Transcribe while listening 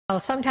Well,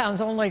 some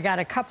towns only got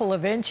a couple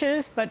of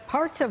inches, but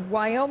parts of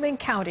Wyoming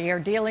County are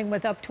dealing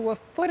with up to a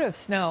foot of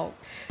snow.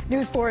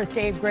 News 4's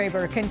Dave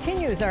Graber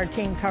continues our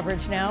team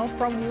coverage now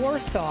from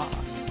Warsaw.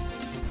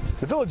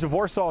 The village of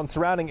Warsaw and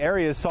surrounding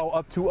areas saw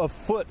up to a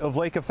foot of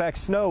lake effect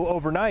snow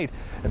overnight.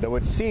 And though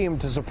it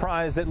seemed to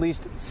surprise at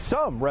least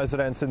some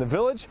residents in the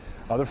village,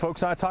 other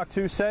folks I talked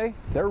to say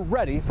they're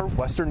ready for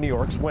western New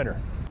York's winter.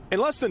 In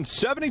less than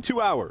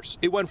 72 hours,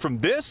 it went from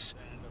this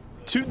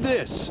to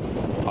this.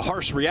 A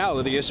harsh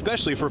reality,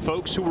 especially for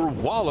folks who were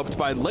walloped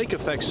by lake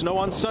effect snow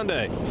on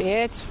Sunday.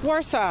 It's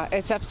Warsaw.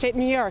 It's upstate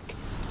New York.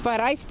 But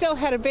I still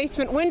had a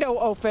basement window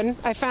open.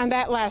 I found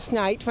that last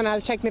night when I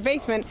was checking the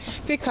basement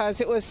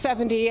because it was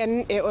 70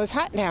 and it was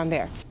hot down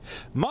there.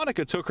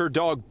 Monica took her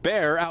dog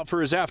Bear out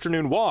for his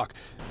afternoon walk.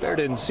 Bear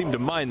didn't seem to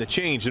mind the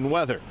change in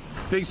weather.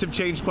 Things have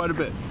changed quite a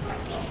bit.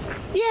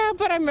 Yeah,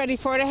 but I'm ready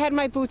for it. I had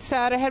my boots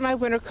out. I had my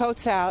winter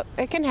coats out.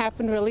 It can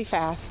happen really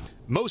fast.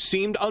 Most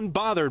seemed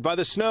unbothered by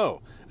the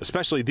snow,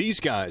 especially these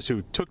guys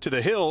who took to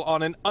the hill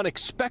on an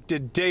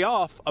unexpected day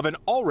off of an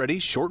already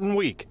shortened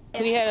week.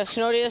 We had a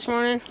snow day this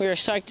morning. We were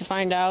psyched to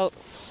find out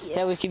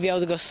that we could be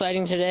able to go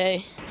sledding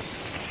today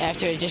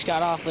after it just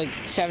got off like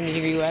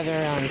 70-degree weather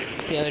on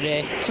the other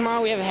day.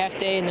 Tomorrow we have a half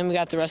day and then we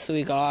got the rest of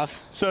the week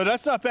off. So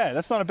that's not bad.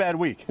 That's not a bad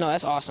week. No,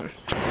 that's awesome.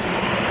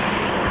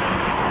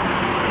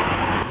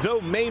 Though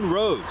main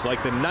roads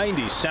like the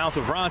 90 south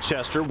of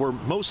Rochester were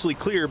mostly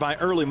clear by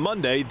early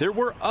Monday, there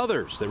were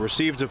others that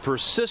received a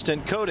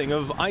persistent coating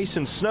of ice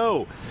and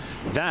snow.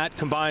 That,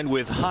 combined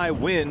with high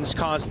winds,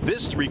 caused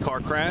this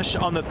three-car crash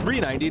on the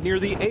 390 near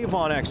the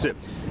Avon exit.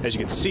 As you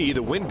can see,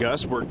 the wind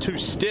gusts were too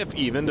stiff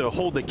even to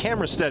hold the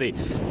camera steady.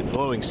 And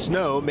blowing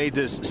snow made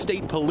this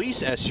state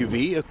police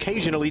SUV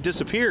occasionally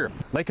disappear.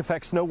 Lake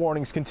effect snow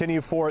warnings continue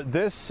for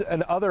this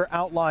and other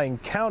outlying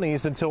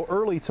counties until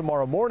early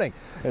tomorrow morning.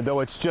 And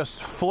though it's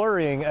just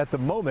flurrying at the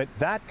moment,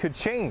 that could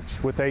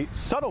change with a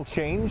subtle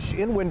change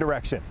in wind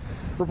direction.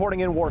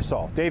 Reporting in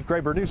Warsaw, Dave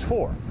Graber, News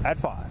 4 at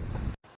 5.